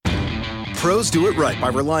Pros do it right by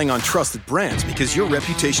relying on trusted brands because your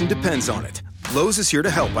reputation depends on it. Lowe's is here to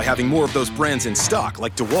help by having more of those brands in stock,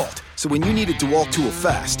 like DeWalt. So when you need a DeWalt tool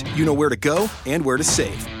fast, you know where to go and where to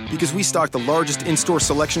save. Because we stock the largest in-store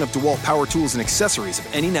selection of DeWalt power tools and accessories of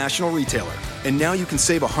any national retailer. And now you can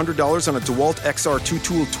save $100 on a DeWalt XR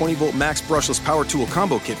 2-tool 20-volt max brushless power tool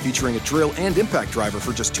combo kit featuring a drill and impact driver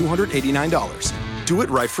for just $289. Do it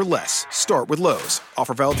right for less. Start with Lowe's.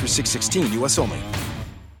 Offer valid through 6/16, U.S. only.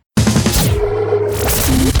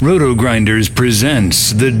 Roto-Grinders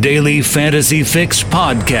presents the Daily Fantasy Fix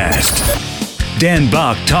podcast. Dan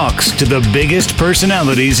Bach talks to the biggest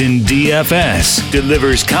personalities in DFS,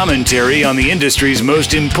 delivers commentary on the industry's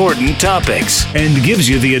most important topics, and gives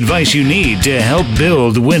you the advice you need to help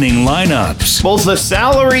build winning lineups. Both the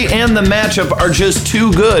salary and the matchup are just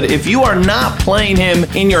too good. If you are not playing him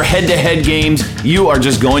in your head-to-head games, you are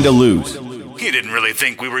just going to lose. You didn't really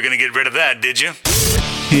think we were going to get rid of that, did you?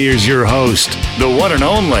 Here's your host, the one and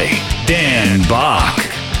only Dan Bach.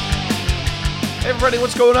 Hey everybody,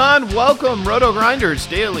 what's going on? Welcome, Roto-Grinders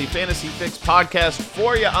Daily Fantasy Fix podcast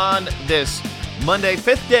for you on this Monday,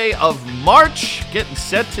 5th day of March. Getting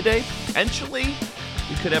set today. Potentially,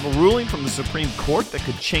 we could have a ruling from the Supreme Court that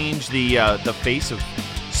could change the face of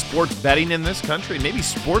sports betting in this country, maybe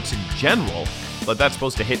sports in general. But that's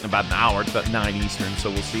supposed to hit in about an hour. It's about 9 Eastern, so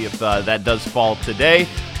we'll see if that does fall today.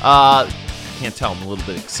 Can't tell. I'm a little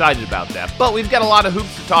bit excited about that. But we've got a lot of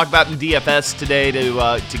hoops to talk about in DFS today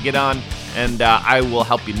to get on, and I will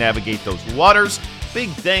help you navigate those waters. Big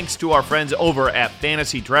thanks to our friends over at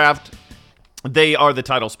Fantasy Draft. They are the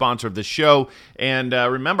title sponsor of the show. And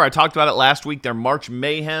remember, I talked about it last week, their March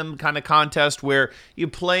Mayhem kind of contest where you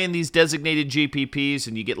play in these designated GPPs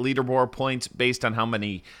and you get leaderboard points based on how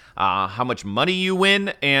much money you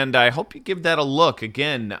win. And I hope you give that a look.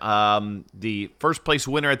 Again, the first place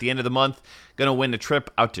winner at the end of the month going to win a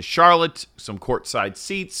trip out to Charlotte, some courtside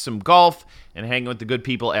seats, some golf, and hanging with the good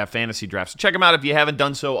people at Fantasy Draft. So check them out if you haven't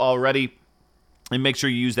done so already. And make sure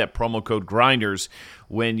you use that promo code GRINDERS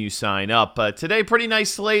when you sign up. Today, pretty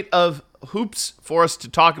nice slate of hoops for us to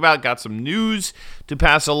talk about. Got some news to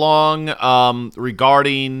pass along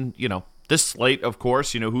regarding, this slate, of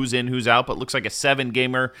course. Who's in, who's out. But it looks like a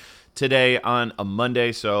 7-gamer today on a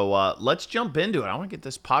Monday. So let's jump into it. I want to get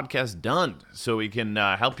this podcast done so we can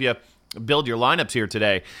help you build your lineups here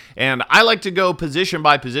today. And I like to go position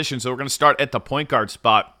by position. So we're going to start at the point guard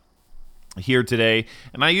spot here today,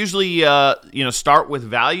 and I usually start with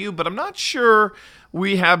value, but I'm not sure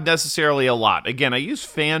we have necessarily a lot. Again, I use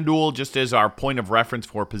FanDuel just as our point of reference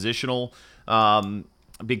for positional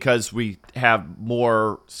because we have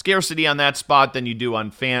more scarcity on that spot than you do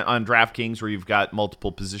on DraftKings, where you've got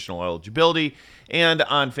multiple positional eligibility, and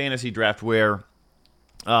on Fantasy Draft where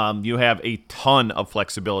you have a ton of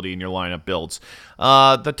flexibility in your lineup builds.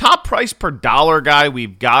 The top price per dollar guy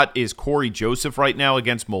we've got is Corey Joseph right now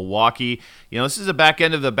against Milwaukee. This is a back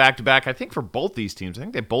end of the back-to-back, I think, for both these teams. I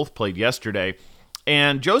think they both played yesterday.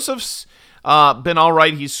 And Joseph's been all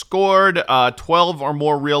right. He's scored 12 or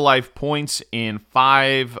more real-life points in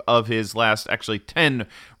 10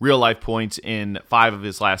 real-life points in 5 of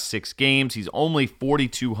his last 6 games. He's only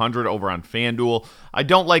 4,200 over on FanDuel. I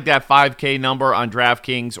don't like that 5K number on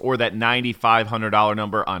DraftKings or that $9,500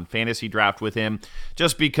 number on Fantasy Draft with him,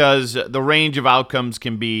 just because the range of outcomes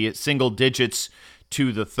can be single digits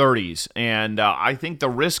to the 30s. And I think the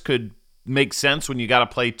risk could make sense when you got to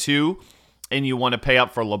play 2 and you want to pay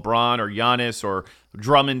up for LeBron or Giannis or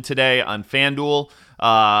Drummond today on FanDuel,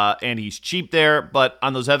 and he's cheap there. But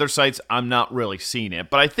on those other sites, I'm not really seeing it.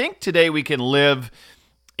 But I think today we can live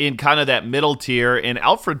in kind of that middle tier. And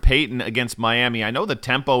Alfred Payton against Miami, I know the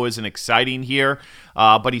tempo isn't exciting here,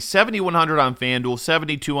 but he's 7,100 on FanDuel,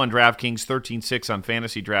 72 on DraftKings, 13.6 on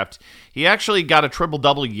Fantasy Draft. He actually got a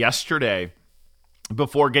triple-double yesterday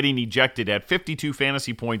before getting ejected at 52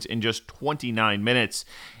 fantasy points in just 29 minutes.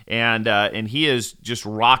 And he is just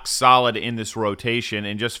rock solid in this rotation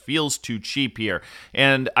and just feels too cheap here.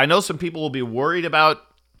 And I know some people will be worried about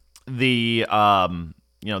the,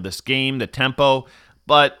 this game, the tempo,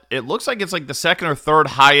 but it looks like it's like the second or third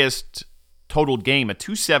highest totaled game, a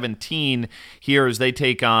 217 here as they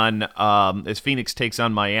take on, as Phoenix takes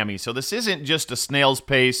on Miami. So this isn't just a snail's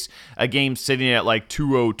pace, a game sitting at like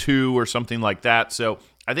 202 or something like that. So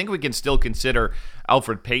I think we can still consider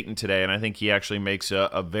Alfred Payton today, and I think he actually makes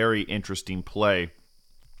a very interesting play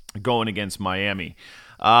going against Miami.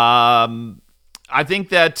 I think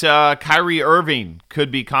that Kyrie Irving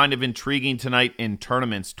could be kind of intriguing tonight in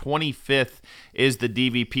tournaments. 25th is the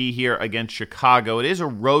DVP here against Chicago. It is a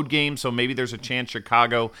road game, so maybe there's a chance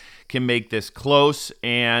Chicago can make this close.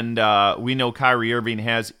 And we know Kyrie Irving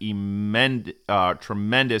has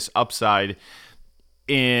tremendous upside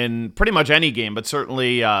in pretty much any game, but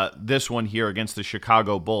certainly this one here against the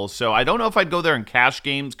Chicago Bulls. So I don't know if I'd go there in cash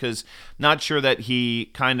games because not sure that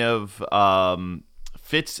he kind of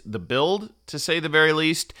fits the build, to say the very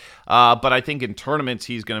least. But I think in tournaments,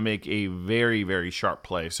 he's going to make a very, very sharp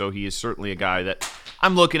play. So he is certainly a guy that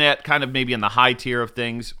I'm looking at kind of maybe in the high tier of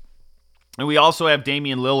things. And we also have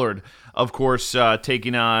Damian Lillard, of course,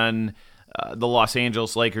 taking on the Los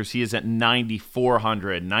Angeles Lakers. He is at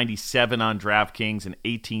 9,400, 97 on DraftKings, and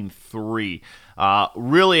 18.3.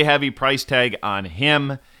 Really heavy price tag on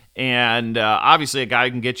him. And obviously a guy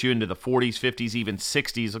who can get you into the 40s, 50s, even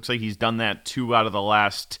 60s. Looks like he's done that 2 out of the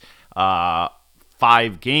last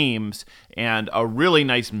 5 games. And a really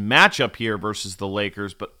nice matchup here versus the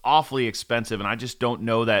Lakers, but awfully expensive. And I just don't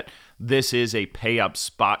know that this is a pay-up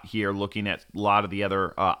spot here looking at a lot of the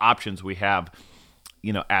other options we have,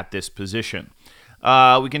 at this position.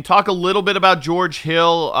 We can talk a little bit about George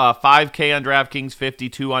Hill, 5K on DraftKings,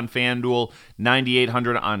 52 on FanDuel,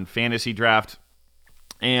 9,800 on Fantasy Draft.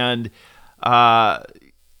 And, a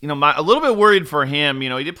little bit worried for him.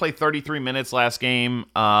 He did play 33 minutes last game,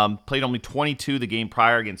 played only 22 the game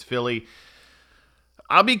prior against Philly.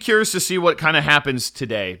 I'll be curious to see what kind of happens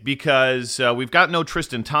today because we've got no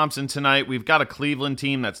Tristan Thompson tonight. We've got a Cleveland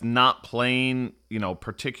team that's not playing,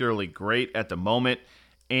 particularly great at the moment.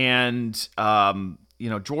 And,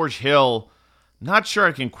 George Hill, not sure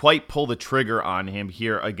I can quite pull the trigger on him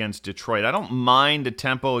here against Detroit. I don't mind the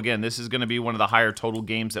tempo. Again, this is going to be one of the higher total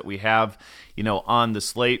games that we have, on the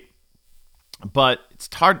slate. But it's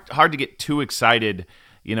hard to get too excited,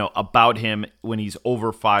 about him when he's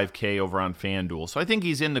over 5K over on FanDuel. So I think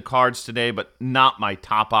he's in the cards today, but not my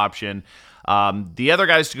top option. The other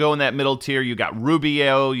guys to go in that middle tier, you got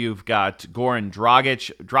Rubio, you've got Goran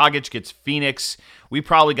Dragic. Dragic gets Phoenix. We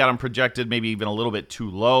probably got him projected maybe even a little bit too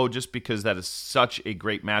low just because that is such a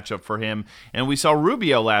great matchup for him. And we saw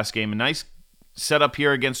Rubio last game, a nice setup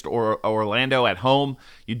here against Orlando at home.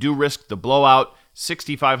 You do risk the blowout.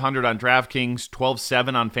 6,500 on DraftKings,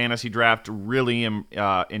 12.7 on Fantasy Draft, really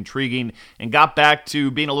intriguing, and got back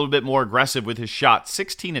to being a little bit more aggressive with his shot.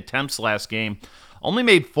 16 attempts last game, only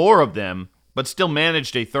made 4 of them, but still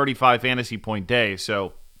managed a 35 fantasy point day.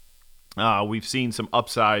 So we've seen some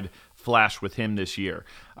upside flash with him this year.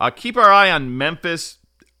 Keep our eye on Memphis.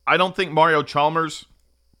 I don't think Mario Chalmers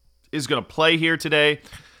is going to play here today.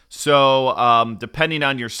 So depending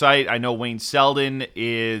on your site, I know Wayne Selden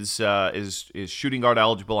is shooting guard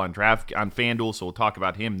eligible on FanDuel, so we'll talk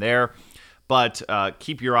about him there. But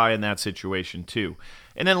keep your eye on that situation too.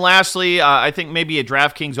 And then lastly, I think maybe a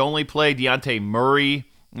DraftKings only play, Dejounte Murray.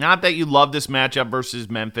 Not that you love this matchup versus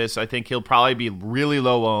Memphis. I think he'll probably be really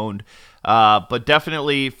low owned. But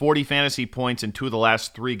definitely 40 fantasy points in 2 of the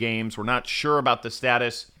last 3 games. We're not sure about the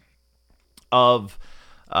status of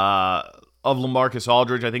LaMarcus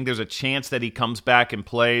Aldridge. I think there's a chance that he comes back and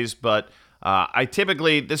plays, but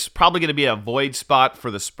this is probably going to be a void spot for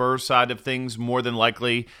the Spurs side of things more than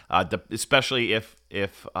likely, especially if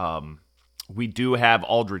we do have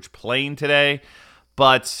Aldridge playing today.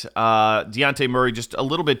 But Dejounte Murray just a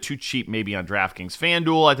little bit too cheap maybe on DraftKings.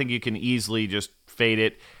 FanDuel, I think you can easily just fade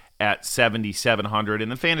it at 7,700,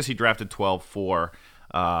 and the Fantasy Draft at 12.4.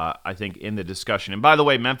 I think in the discussion. And by the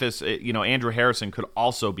way, Memphis, Andrew Harrison could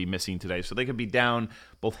also be missing today. So they could be down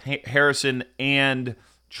both Harrison and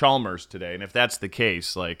Chalmers today. And if that's the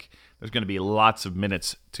case, there's going to be lots of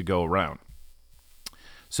minutes to go around.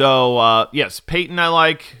 So, yes, Peyton I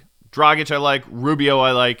like, Dragic I like, Rubio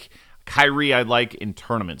I like, Kyrie I like in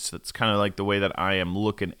tournaments. That's kind of like the way that I am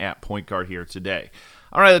looking at point guard here today.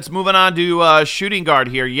 All right, let's move on to shooting guard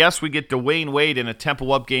here. Yes, we get Dwayne Wade in a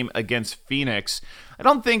tempo up game against Phoenix. I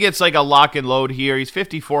don't think it's like a lock and load here. He's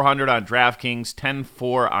 5,400 on DraftKings,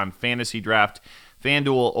 10.4 on Fantasy Draft,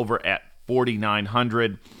 FanDuel over at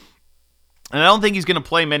 4,900. And I don't think he's going to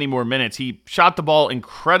play many more minutes. He shot the ball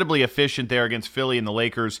incredibly efficient there against Philly and the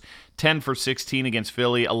Lakers. 10 for 16 against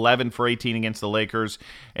Philly, 11 for 18 against the Lakers.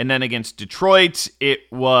 And then against Detroit, it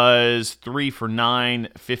was 3 for 9,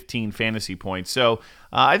 15 fantasy points. So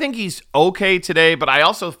I think he's okay today, but I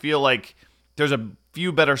also feel like there's a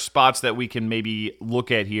few better spots that we can maybe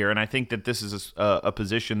look at here. And I think that this is a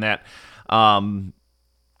position that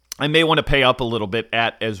I may want to pay up a little bit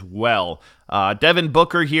at as well. Devin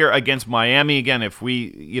Booker here against Miami. Again,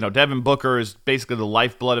 Devin Booker is basically the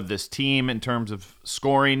lifeblood of this team in terms of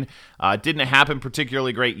scoring. Didn't happen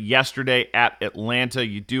particularly great yesterday at Atlanta.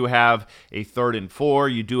 You do have a 3rd and 4.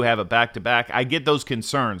 You do have a back-to-back. I get those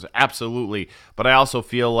concerns, absolutely. But I also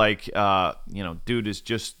feel like, dude is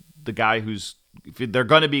just the guy who's, if they're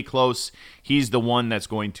going to be close, he's the one that's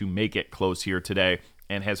going to make it close here today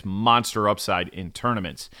and has monster upside in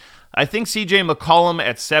tournaments. I think CJ McCollum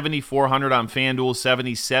at 7,400 on FanDuel,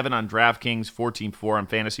 77 on DraftKings, 14.4 on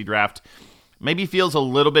Fantasy Draft. Maybe feels a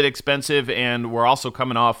little bit expensive, and we're also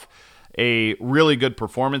coming off a really good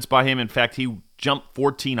performance by him. In fact, he jumped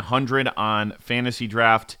 1,400 on Fantasy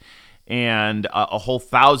Draft and a whole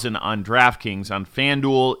 1,000 on DraftKings. On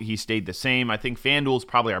FanDuel, he stayed the same. I think FanDuel is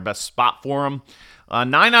probably our best spot for him.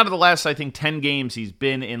 9 out of the last, 10 games, he's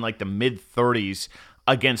been in like the mid-30s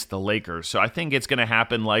against the Lakers. So I think it's going to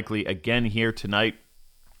happen likely again here tonight.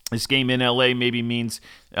 This game in LA maybe means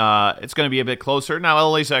it's going to be a bit closer. Now,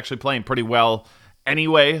 LA's actually playing pretty well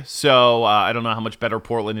anyway, so I don't know how much better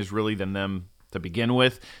Portland is really than them to begin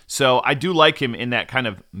with. So I do like him in that kind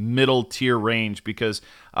of middle tier range because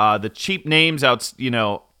the cheap names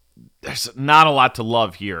there's not a lot to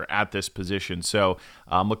love here at this position. So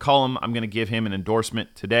McCollum, I'm going to give him an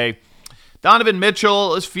endorsement today. Donovan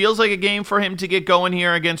Mitchell, this feels like a game for him to get going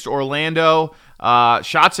here against Orlando.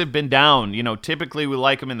 Shots have been down. Typically we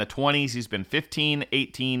like him in the 20s. He's been 15,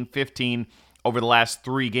 18, 15 over the last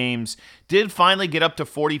 3 games. Did finally get up to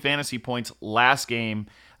 40 fantasy points last game.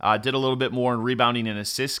 Did a little bit more in rebounding and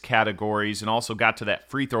assist categories and also got to that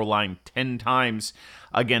free throw line 10 times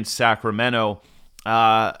against Sacramento.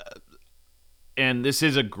 And this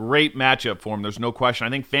is a great matchup for him. There's no question. I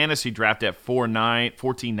think Fantasy Draft at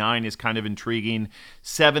 14.9 is kind of intriguing.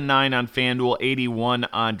 7.9 on FanDuel, 81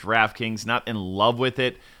 on DraftKings. Not in love with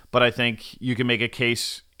it, but I think you can make a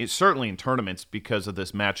case, certainly in tournaments, because of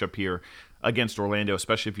this matchup here against Orlando,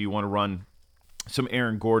 especially if you want to run some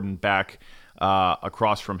Aaron Gordon back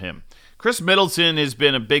across from him. Chris Middleton has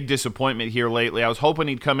been a big disappointment here lately. I was hoping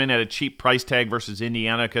he'd come in at a cheap price tag versus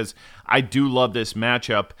Indiana because I do love this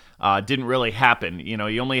matchup. Didn't really happen. He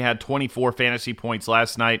only had 24 fantasy points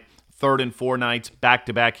last night, 3rd and 4 nights,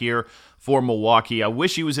 back-to-back here for Milwaukee. I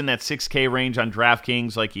wish he was in that 6K range on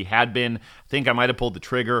DraftKings like he had been. I think I might have pulled the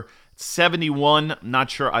trigger. 71,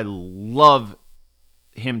 not sure I love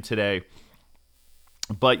him today.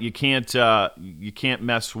 But you can't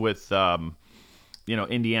mess with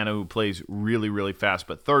Indiana, who plays really, really fast.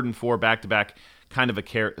 But 3rd and 4 back-to-back, kind of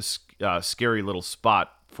a scary little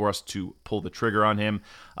spot for us to pull the trigger on him.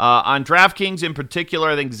 On DraftKings in particular,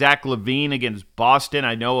 I think Zach LaVine against Boston.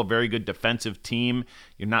 I know a very good defensive team.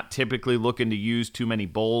 You're not typically looking to use too many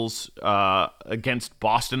Bulls against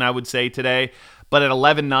Boston, I would say, today. But at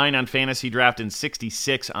 11.9 on Fantasy Draft and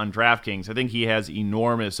 66 on DraftKings, I think he has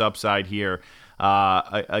enormous upside here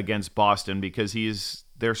against Boston because he is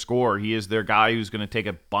their scorer. He is their guy who's going to take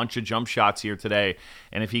a bunch of jump shots here today.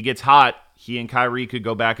 And if he gets hot, he and Kyrie could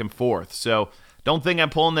go back and forth. So don't think I'm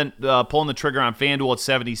pulling the trigger on FanDuel at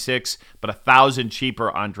 76, but 1,000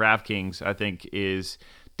 cheaper on DraftKings I think is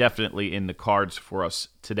definitely in the cards for us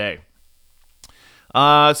today.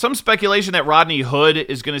 Some speculation that Rodney Hood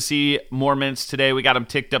is going to see more minutes today. We got him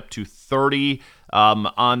ticked up to 30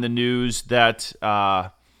 on the news that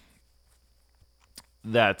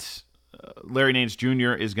Larry Nance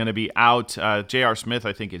Jr. is going to be out. J.R. Smith,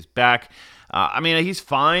 I think, is back. He's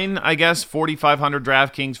fine, I guess. 4,500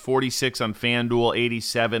 DraftKings, 46 on FanDuel,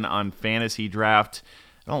 87 on Fantasy Draft.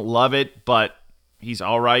 I don't love it, but he's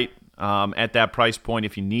all right at that price point.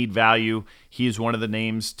 If you need value, he is one of the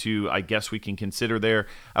names to, I guess, we can consider there.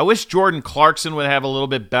 I wish Jordan Clarkson would have a little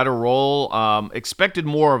bit better role. Expected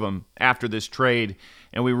more of him after this trade,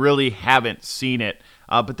 and we really haven't seen it.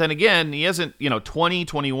 But then again, he hasn't, 20,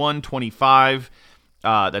 21, 25.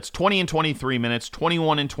 That's 20 and 23 minutes,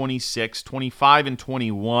 21 and 26, 25 and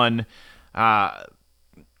 21. I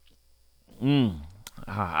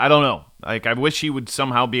don't know. I wish he would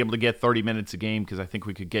somehow be able to get 30 minutes a game because I think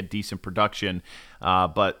we could get decent production.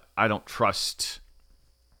 But I don't trust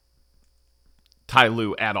Ty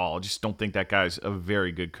Lue at all. I just don't think that guy's a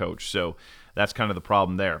very good coach. So that's kind of the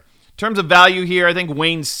problem there. In terms of value here, I think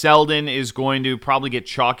Wayne Selden is going to probably get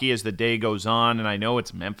chalky as the day goes on, and I know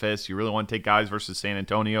it's Memphis. You really want to take guys versus San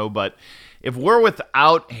Antonio, but if we're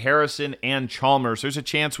without Harrison and Chalmers, there's a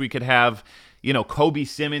chance we could have, Kobe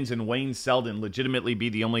Simmons and Wayne Selden legitimately be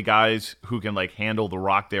the only guys who can handle the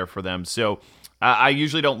rock there for them. So I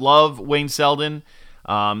usually don't love Wayne Selden,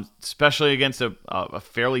 especially against a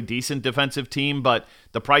fairly decent defensive team, but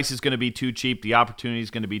the price is going to be too cheap. The opportunity is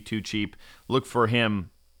going to be too cheap. Look for him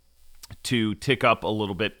to tick up a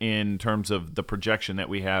little bit in terms of the projection that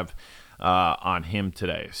we have on him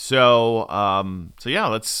today. So yeah,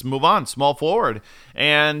 let's move on. Small forward.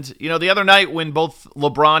 And, the other night when both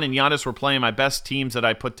LeBron and Giannis were playing, my best teams that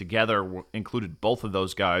I put together included both of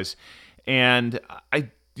those guys. And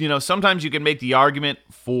sometimes you can make the argument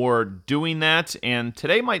for doing that, and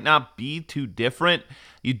today might not be too different.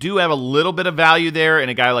 You do have a little bit of value there in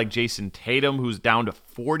a guy like Jason Tatum, who's down to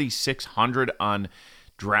 4,600 on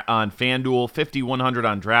FanDuel, 5,100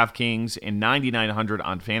 on DraftKings, and 9,900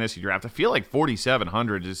 on Fantasy Draft. I feel like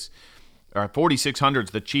 4,600 is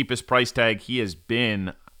the cheapest price tag he has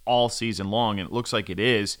been all season long, and it looks like it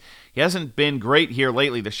is. He hasn't been great here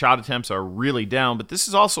lately. The shot attempts are really down, but this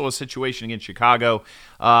is also a situation against Chicago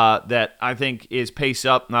that I think is pace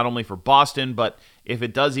up not only for Boston, but if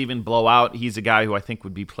it does even blow out, he's a guy who I think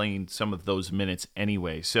would be playing some of those minutes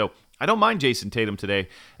anyway. So I don't mind Jason Tatum today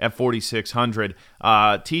at 4,600.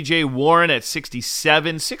 TJ Warren at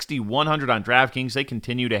 67, 6,100 on DraftKings. They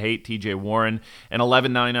continue to hate TJ Warren, and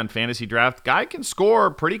 11.9 on Fantasy Draft. Guy can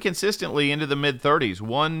score pretty consistently into the mid-30s.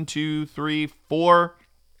 1, 2, 3, 4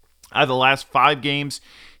 out of the last 5 games.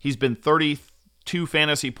 He's been 32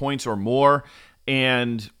 fantasy points or more,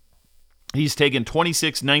 and he's taken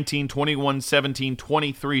 26, 19, 21, 17,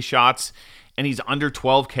 23 shots, and he's under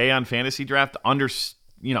 12K on Fantasy Draft, under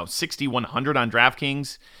 6,100 on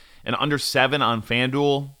DraftKings, and under 7 on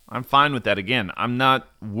FanDuel. I'm fine with that. Again, I'm not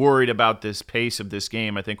worried about this pace of this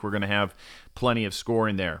game. I think we're going to have plenty of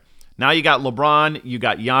scoring there. Now you got LeBron, you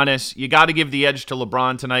got Giannis. You got to give the edge to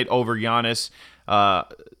LeBron tonight over Giannis.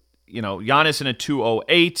 Giannis in a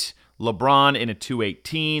 208, LeBron in a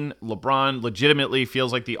 218. LeBron legitimately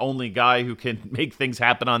feels like the only guy who can make things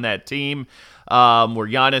happen on that team. Where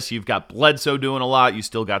Giannis, you've got Bledsoe doing a lot. You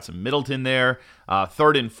still got some Middleton there.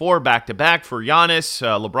 3rd and 4 back-to-back for Giannis.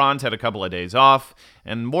 LeBron's had a couple of days off.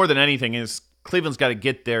 And more than anything is Cleveland's got to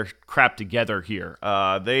get their crap together here.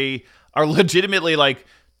 They are legitimately like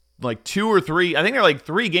 2 or 3. I think they're like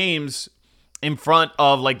 3 games in front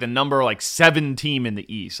of the number 7 team in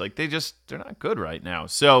the East. They're not good right now.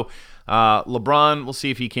 So LeBron, we'll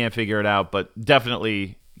see if he can't figure it out, but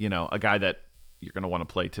definitely, a guy that you're going to want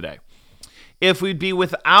to play today. If we'd be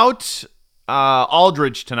without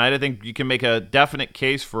Aldridge tonight, I think you can make a definite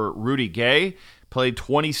case for Rudy Gay. Played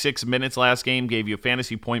 26 minutes last game, gave you a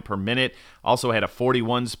fantasy point per minute. Also had a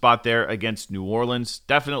 41 spot there against New Orleans.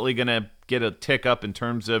 Definitely going to get a tick up in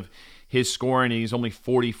terms of his scoring. He's only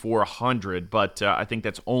 4,400, but I think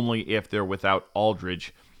that's only if they're without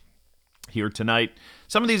Aldridge here tonight.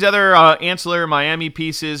 Some of these other ancillary Miami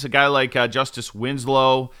pieces, a guy like Justice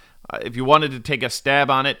Winslow, if you wanted to take a stab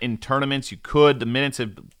on it in tournaments, you could. The minutes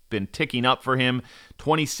have been ticking up for him,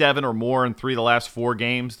 27 or more in 3 of the last 4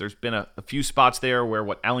 games. There's been a few spots there where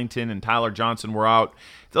Ellington and Tyler Johnson were out.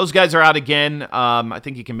 If those guys are out again, I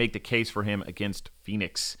think you can make the case for him against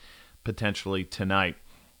Phoenix potentially tonight.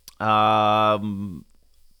 That's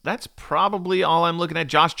probably all I'm looking at.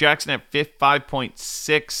 Josh Jackson at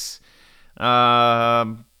 5.6.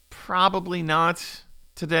 Probably not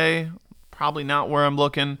today. Probably not where I'm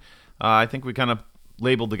looking. I think we kind of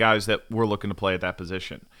labeled the guys that we're looking to play at that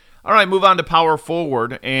position. All right, move on to power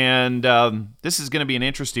forward, and this is going to be an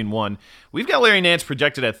interesting one. We've got Larry Nance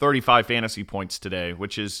projected at 35 fantasy points today,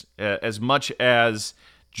 which is as much as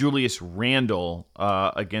Julius Randle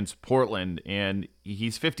against Portland, and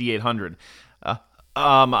he's 5,800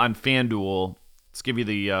 on FanDuel. Let's give you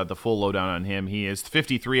the full lowdown on him. He is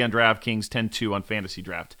 53 on DraftKings, 10-2 on Fantasy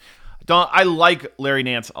Draft. I like Larry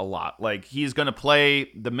Nance a lot. He's going to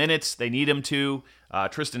play the minutes they need him to.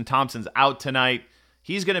 Tristan Thompson's out tonight.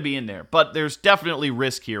 He's going to be in there. But there's definitely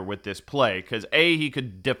risk here with this play because, A, he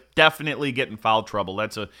could definitely get in foul trouble.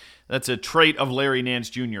 That's a trait of Larry Nance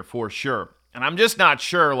Jr. for sure. And I'm just not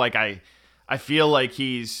sure. I feel like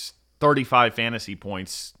he's 35 fantasy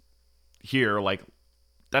points here.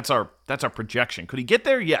 That's our projection. Could he get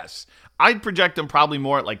there? Yes. I'd project him probably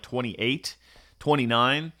more at 28,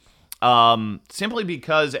 29. Simply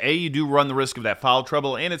because, A, you do run the risk of that foul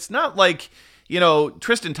trouble, and it's not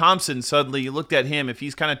Tristan Thompson, suddenly you looked at him, if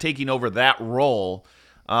he's kind of taking over that role,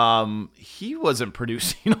 he wasn't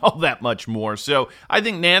producing all that much more. So I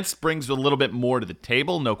think Nance brings a little bit more to the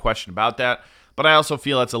table, no question about that. But I also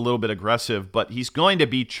feel that's a little bit aggressive. But he's going to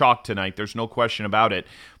be chalked tonight. There's no question about it.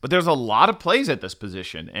 But there's a lot of plays at this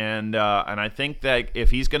position. And I think that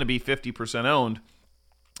if he's going to be 50% owned,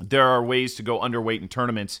 there are ways to go underweight in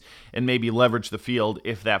tournaments and maybe leverage the field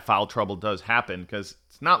if that foul trouble does happen. Because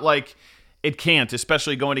it's not like it can't,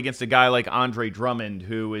 especially going against a guy like Andre Drummond,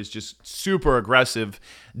 who is just super aggressive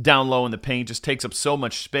down low in the paint, just takes up so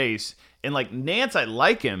much space. And Nance, I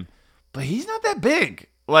like him, but he's not that big.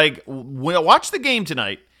 Like, watch the game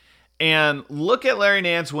tonight and look at Larry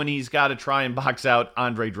Nance when he's got to try and box out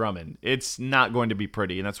Andre Drummond. It's not going to be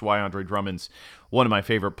pretty, and that's why Andre Drummond's one of my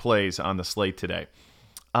favorite plays on the slate today.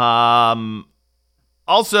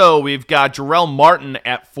 Also, we've got Jarrell Martin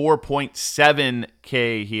at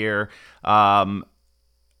 4.7K here.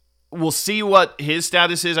 We'll see what his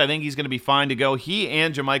status is. I think he's going to be fine to go. He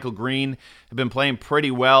and JaMychal Green have been playing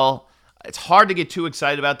pretty well. It's hard to get too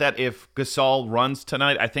excited about that if Gasol runs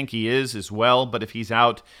tonight. I think he is as well, but if he's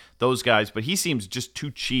out, those guys. But he seems just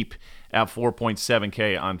too cheap at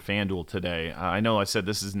 4.7K on FanDuel today. I know I said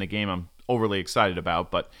this isn't a game I'm overly excited about,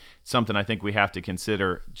 but something I think we have to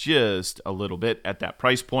consider just a little bit at that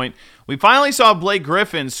price point. We finally saw Blake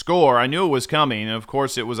Griffin score. I knew it was coming, and of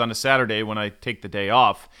course it was on a Saturday when I take the day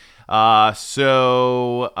off.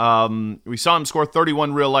 So we saw him score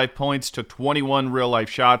 31 real-life points, took 21 real-life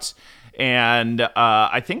shots, and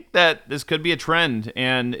I think that this could be a trend,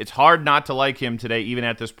 and it's hard not to like him today, even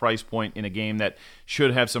at this price point in a game that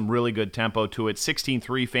should have some really good tempo to it.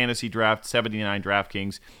 16-3 fantasy draft, 79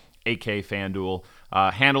 DraftKings, 8K FanDuel.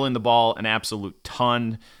 Handling the ball an absolute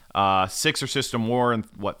ton. 6 assists or more in,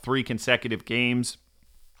 3 consecutive games.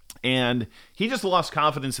 And he just lost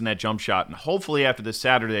confidence in that jump shot. And hopefully after this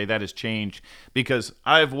Saturday, that has changed. Because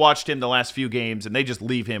I've watched him the last few games, and they just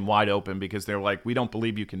leave him wide open because they're like, we don't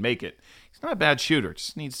believe you can make it. He's not a bad shooter.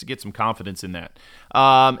 Just needs to get some confidence in that.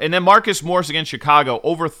 And then Marcus Morris against Chicago.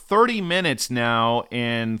 Over 30 minutes now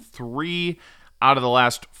in 3 out of the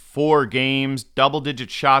last 4 games.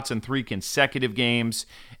 Double-digit shots in 3 consecutive games.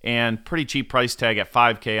 And pretty cheap price tag at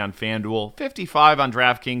 $5K on FanDuel. $55 on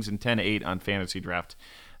DraftKings and $10-8 on Fantasy Draft.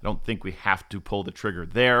 I don't think we have to pull the trigger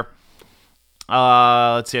there.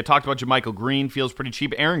 Let's see. I talked about JaMychal Green. Feels pretty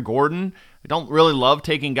cheap. Aaron Gordon. I don't really love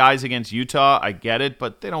taking guys against Utah. I get it,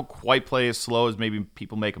 but they don't quite play as slow as maybe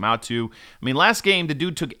people make them out to. I mean, last game, the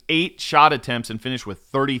dude took 8 shot attempts and finished with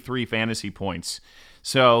 33 fantasy points.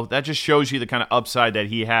 So that just shows you the kind of upside that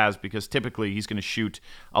he has, because typically he's going to shoot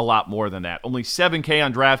a lot more than that. Only $7K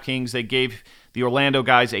on DraftKings. They gave the Orlando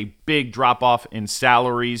guys a big drop-off in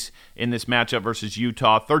salaries in this matchup versus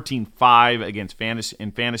Utah. 13-5 against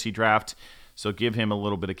fantasy draft. So give him a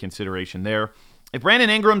little bit of consideration there. If Brandon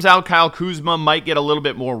Ingram's out, Kyle Kuzma might get a little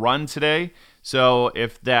bit more run today. So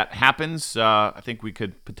if that happens, I think we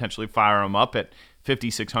could potentially fire him up at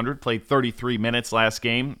 5,600. Played 33 minutes last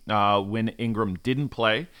game when Ingram didn't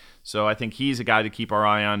play. So I think he's a guy to keep our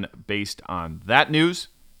eye on based on that news.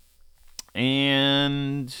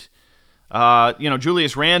 And,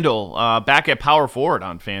 Julius Randle back at power forward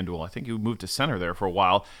on FanDuel. I think he moved to center there for a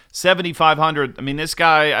while. 7,500. I mean, this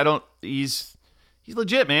guy, he's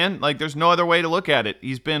legit, man. Like, there's no other way to look at it.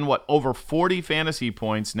 He's been, over 40 fantasy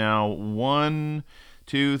points now. 1,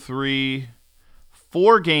 2, 3...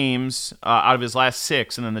 4 games out of his last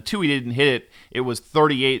 6, and then the 2 he didn't hit it was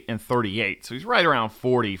 38 and 38. So he's right around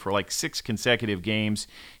 40 for 6 consecutive games.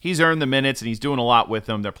 He's earned the minutes, and he's doing a lot with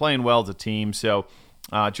them. They're playing well as a team. So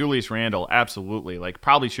Julius Randle, absolutely,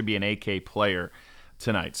 probably should be an AK player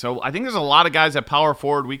tonight. So I think there's a lot of guys at power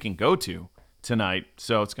forward we can go to tonight.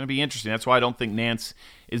 So it's going to be interesting. That's why I don't think Nance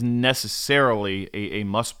is necessarily a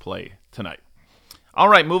must-play tonight. All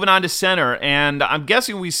right, moving on to center, and I'm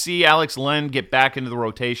guessing we see Alex Len get back into the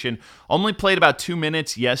rotation. Only played about 2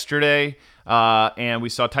 minutes yesterday, and we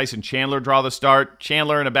saw Tyson Chandler draw the start.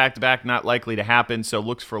 Chandler in a back-to-back, not likely to happen, so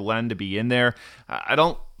looks for Len to be in there.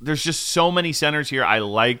 There's just so many centers here. I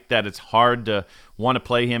like that it's hard to want to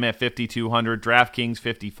play him at 5,200. DraftKings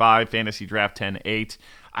 55, Fantasy Draft 10-8.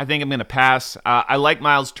 I think I'm going to pass. I like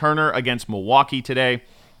Miles Turner against Milwaukee today.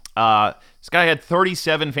 This guy had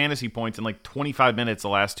 37 fantasy points in 25 minutes the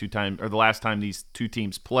last time these two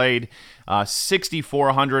teams played.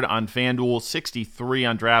 6,400 on FanDuel, 63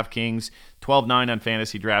 on DraftKings, 12.9 on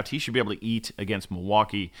Fantasy Draft. He should be able to eat against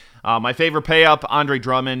Milwaukee. My favorite pay-up, Andre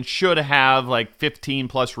Drummond, should have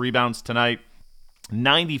 15-plus rebounds tonight.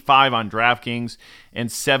 95 on DraftKings and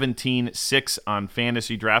 17.6 on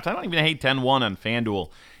Fantasy Draft. I don't even hate 10-1 on FanDuel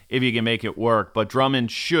if you can make it work. But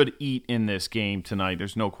Drummond should eat in this game tonight.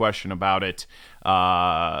 There's no question about it.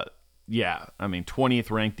 20th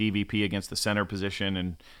ranked DVP against the center position,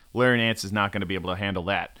 and Larry Nance is not going to be able to handle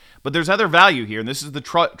that. But there's other value here, and this is the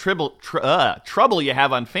trouble you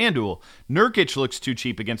have on FanDuel. Nurkic looks too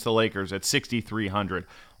cheap against the Lakers at 6,300.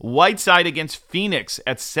 Whiteside against Phoenix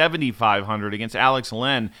at 7,500 against Alex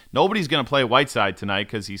Len. Nobody's going to play Whiteside tonight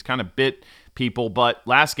because he's kind of bit people, but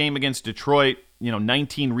last game against Detroit,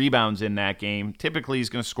 19 rebounds in that game. Typically, he's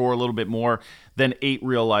going to score a little bit more than 8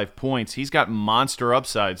 real-life points. He's got monster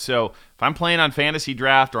upside. So if I'm playing on Fantasy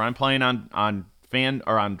Draft or I'm playing on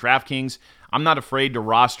DraftKings, I'm not afraid to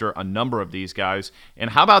roster a number of these guys. And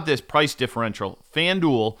how about this price differential?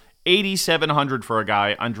 FanDuel, $8,700 for a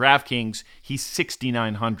guy. On DraftKings, he's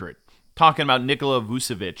 $6,900. Talking about Nikola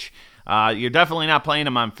Vucevic. You're definitely not playing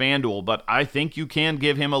him on FanDuel, but I think you can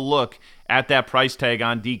give him a look at that price tag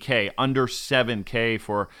on DK, under $7K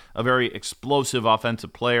for a very explosive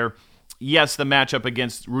offensive player. Yes, the matchup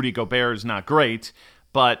against Rudy Gobert is not great,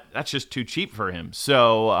 but that's just too cheap for him.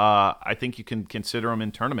 So I think you can consider him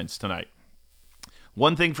in tournaments tonight.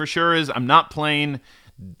 One thing for sure is I'm not playing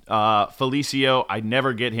Felicio. I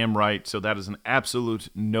never get him right, so that is an absolute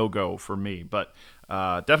no-go for me. But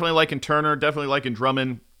definitely liking Turner, definitely liking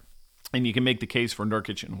Drummond. And you can make the case for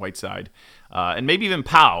Nurkic and Whiteside. And maybe even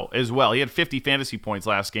Powell as well. He had 50 fantasy points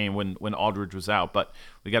last game when Aldridge was out. But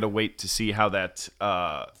we got to wait to see how that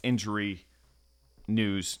injury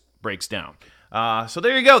news breaks down. So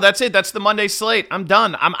there you go. That's it. That's the Monday slate. I'm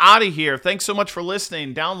done. I'm out of here. Thanks so much for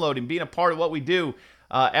listening, downloading, being a part of what we do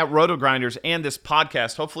at Roto Grinders and this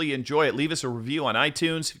podcast. Hopefully you enjoy it. Leave us a review on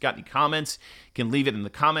iTunes. If you've got any comments, you can leave it in the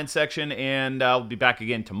comment section, and we'll be back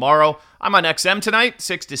again tomorrow. I'm on XM tonight,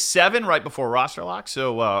 6 to 7, right before roster lock,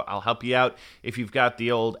 so I'll help you out if you've got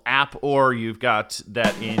the old app or you've got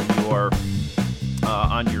that in your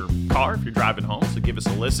on your car if you're driving home, so give us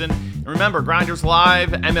a listen. And remember, Grinders Live,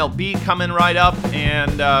 MLB coming right up,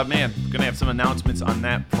 and man, we're going to have some announcements on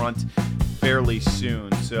that front fairly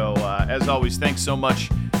soon. So as always, thanks so much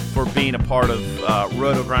for being a part of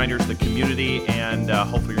Roto Grinders, the community, and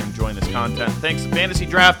hopefully you're enjoying this content. Thanks to Fantasy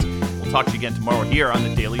Draft. We'll talk to you again tomorrow here on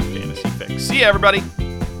the Daily Fantasy Fix. See you, everybody.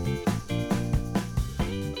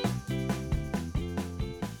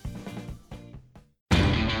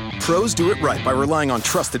 Pros do it right by relying on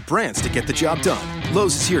trusted brands to get the job done.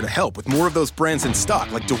 Lowe's is here to help with more of those brands in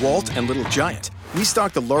stock, like DeWalt and Little Giant. We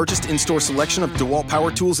stock the largest in-store selection of DeWalt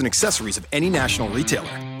power tools and accessories of any national retailer.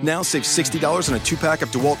 Now save $60 on a 2-pack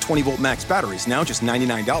of DeWalt 20-volt max batteries, now just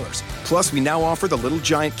 $99. Plus, we now offer the Little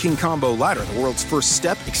Giant King Combo ladder, the world's first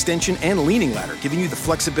step, extension, and leaning ladder, giving you the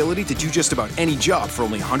flexibility to do just about any job for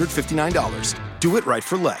only $159. Do it right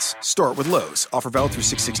for less. Start with Lowe's. Offer valid through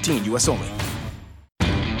 6/16, U.S. only.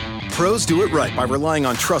 Pros do it right by relying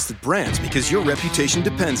on trusted brands because your reputation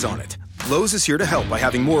depends on it. Lowe's is here to help by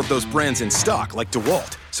having more of those brands in stock, like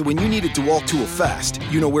DeWalt. So when you need a DeWalt tool fast,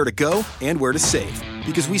 you know where to go and where to save.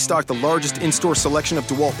 Because we stock the largest in-store selection of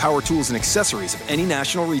DeWalt power tools and accessories of any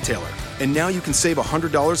national retailer. And now you can save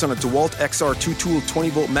 $100 on a DeWalt XR2 Tool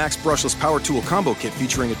 20-volt max brushless power tool combo kit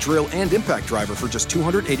featuring a drill and impact driver for just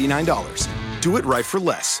 $289. Do it right for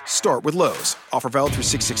less. Start with Lowe's. Offer valid through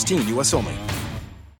 6/16, U.S. only.